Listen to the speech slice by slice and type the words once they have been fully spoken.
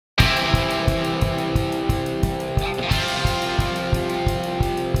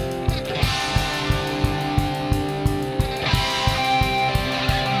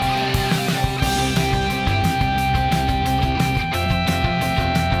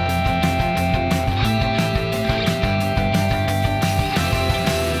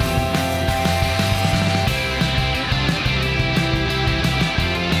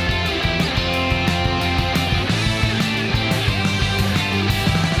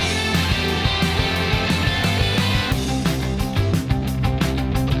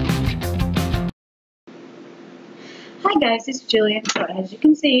guys, it's Jillian. So as you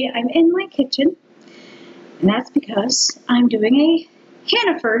can see, I'm in my kitchen, and that's because I'm doing a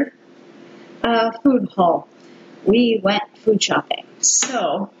Hannford food haul. We went food shopping.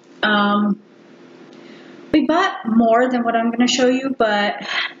 So, we bought more than what I'm going to show you, but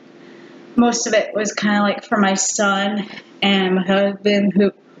most of it was kind of like for my son and my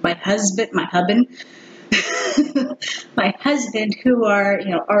husband, my husband who are,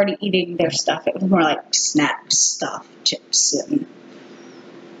 already eating their stuff. It was more like snack stuff, chips, and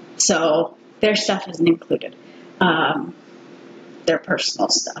so their stuff isn't included, their personal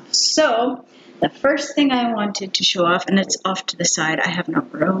stuff. So the first thing I wanted to show off, and it's off to the side, I have no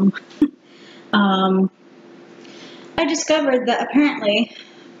room. I discovered that apparently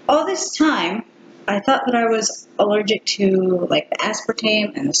all this time I thought that I was allergic to like the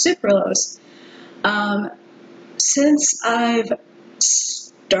aspartame and the sucralose. Since I've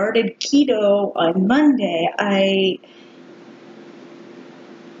started keto on Monday, I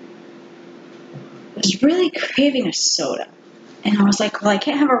was really craving a soda. And I was like, well, I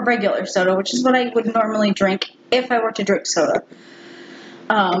can't have a regular soda, which is what I would normally drink if I were to drink soda.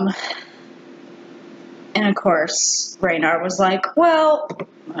 And of course, Raynard was like, well,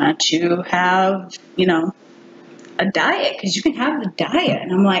 why don't you have, a diet? Because you can have the diet.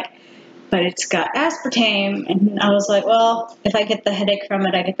 And I'm like, but it's got aspartame. And I was like, well, if I get the headache from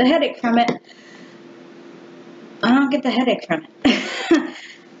it, I get the headache from it. I don't get the headache from it.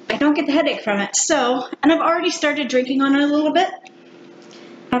 I don't get the headache from it. So, and I've already started drinking on it a little bit.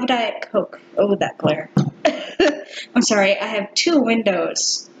 I have a Diet Coke. Oh, that glare. I'm sorry, I have two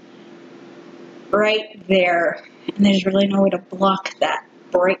windows right there, and there's really no way to block that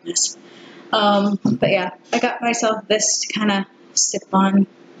brightness. But yeah, I got myself this to kind of sip on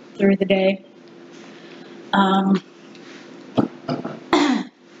through the day.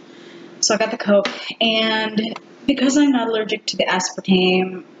 So I got the Coke, and because I'm not allergic to the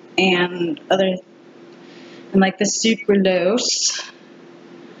aspartame and like the sucralose,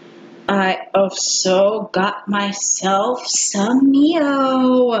 I also got myself some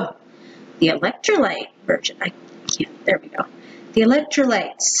Mio. The electrolyte version. There we go. The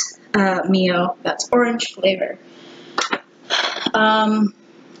electrolytes Mio. That's orange flavor.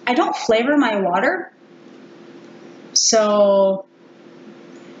 I don't flavor my water, so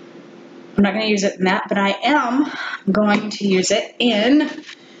I'm not going to use it in that, but I am going to use it in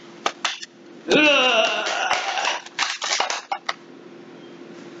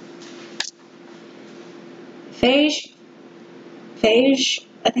Phage,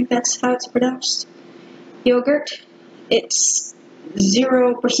 I think that's how it's pronounced, yogurt. It's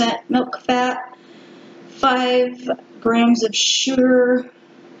 0% milk fat, 5 grams of sugar,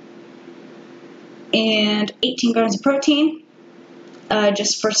 and 18 grams of protein.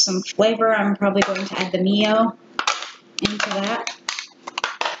 Just for some flavor, I'm probably going to add the Mio into that.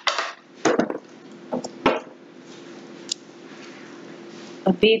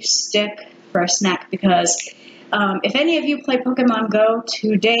 A beef stick for a snack, because if any of you play Pokemon Go,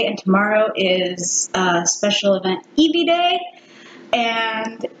 today and tomorrow is a special event Eevee Day,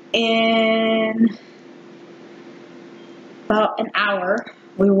 and in about an hour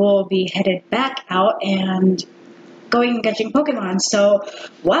we will be headed back out and going and catching Pokemon. So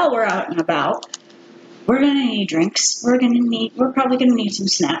while we're out and about, we're gonna need drinks. We're probably gonna need some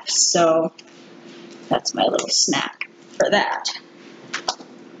snacks. So that's my little snack for that.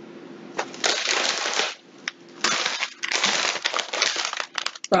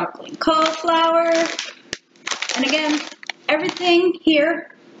 Broccoli and cauliflower. And again, everything here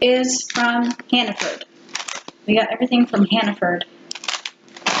is from Hannford. We got everything from Hannford.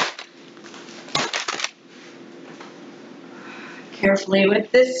 Carefully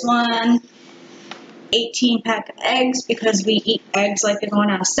with this one. 18-pack of eggs, because we eat eggs like they're going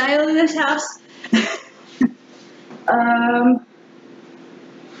out of style in this house.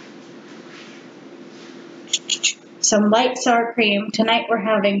 Some light sour cream. Tonight we're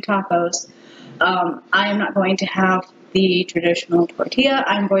having tacos. I am not going to have the traditional tortilla.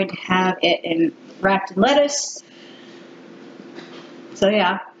 I'm going to have it wrapped in lettuce. So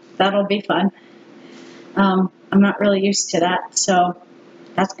yeah, that'll be fun. I'm not really used to that, so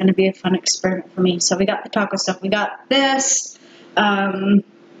that's going to be a fun experiment for me. So we got the taco stuff. We got this.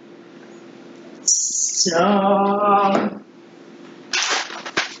 So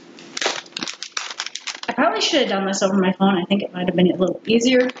I probably should have done this over my phone. I think it might have been a little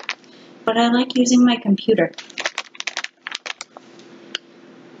easier, but I like using my computer.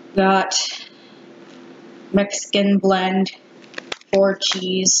 Got Mexican blend, 4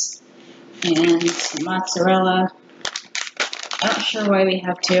 cheese, and some mozzarella. I'm not sure why we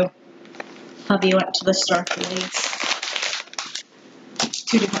have 2. Hubby went to the store for these.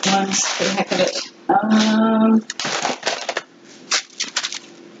 2 different ones for the heck of it.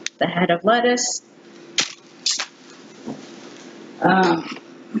 The head of lettuce.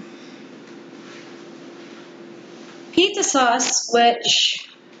 Pizza sauce, which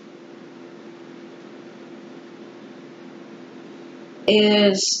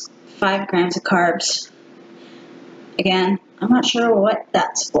is 5 grams of carbs. Again, I'm not sure what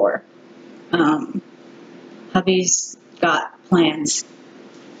that's for. Hubby's got plans.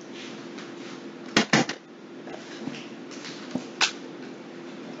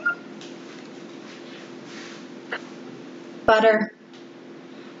 Butter.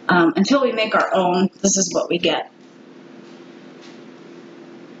 Until we make our own, this is what we get.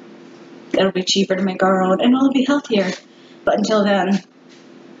 It'll be cheaper to make our own, and it'll be healthier. But until then,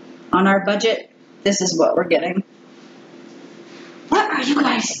 on our budget, this is what we're getting. What are you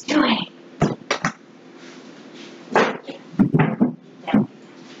guys doing?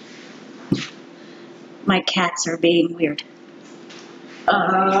 My cats are being weird.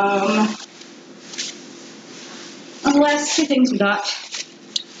 The last 2 things we got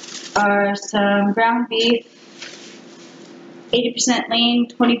are some ground beef, 80% lean,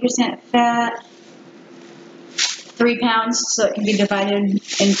 20% fat, 3 pounds, so it can be divided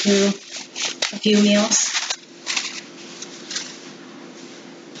into a few meals.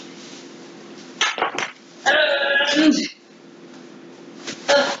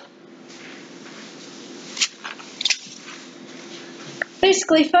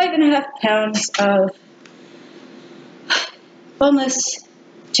 Basically 5.5 pounds of boneless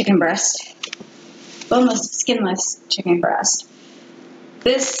chicken breast, boneless, skinless chicken breast.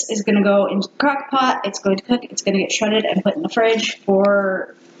 This is going to go into the crock pot, it's going to cook, it's going to get shredded and put in the fridge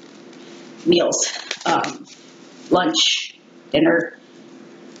for meals, lunch, dinner,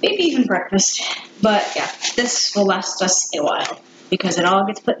 maybe even breakfast. But yeah, this will last us a while because it all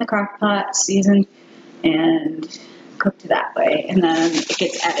gets put in the crock pot, seasoned, and cooked that way, and then it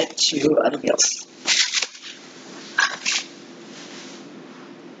gets added to other meals.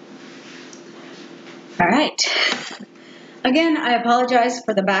 All right. Again, I apologize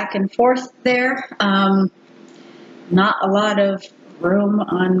for the back and forth there. Not a lot of room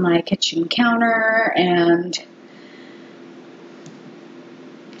on my kitchen counter, and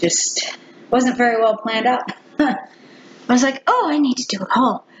just wasn't very well planned out. I was like, oh, I need to do a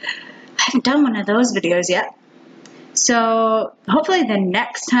haul. I haven't done one of those videos yet. So hopefully the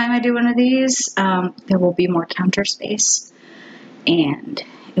next time I do one of these, there will be more counter space and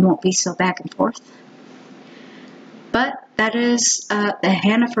it won't be so back and forth. But that is the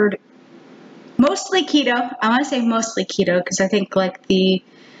Hannford, mostly keto. I want to say mostly keto because I think like the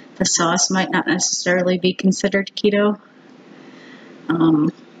sauce might not necessarily be considered keto.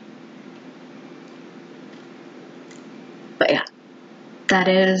 But yeah, that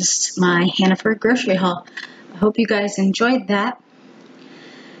is my Hannford grocery haul. I hope you guys enjoyed that.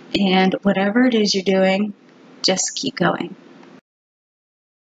 And whatever it is you're doing, just keep going.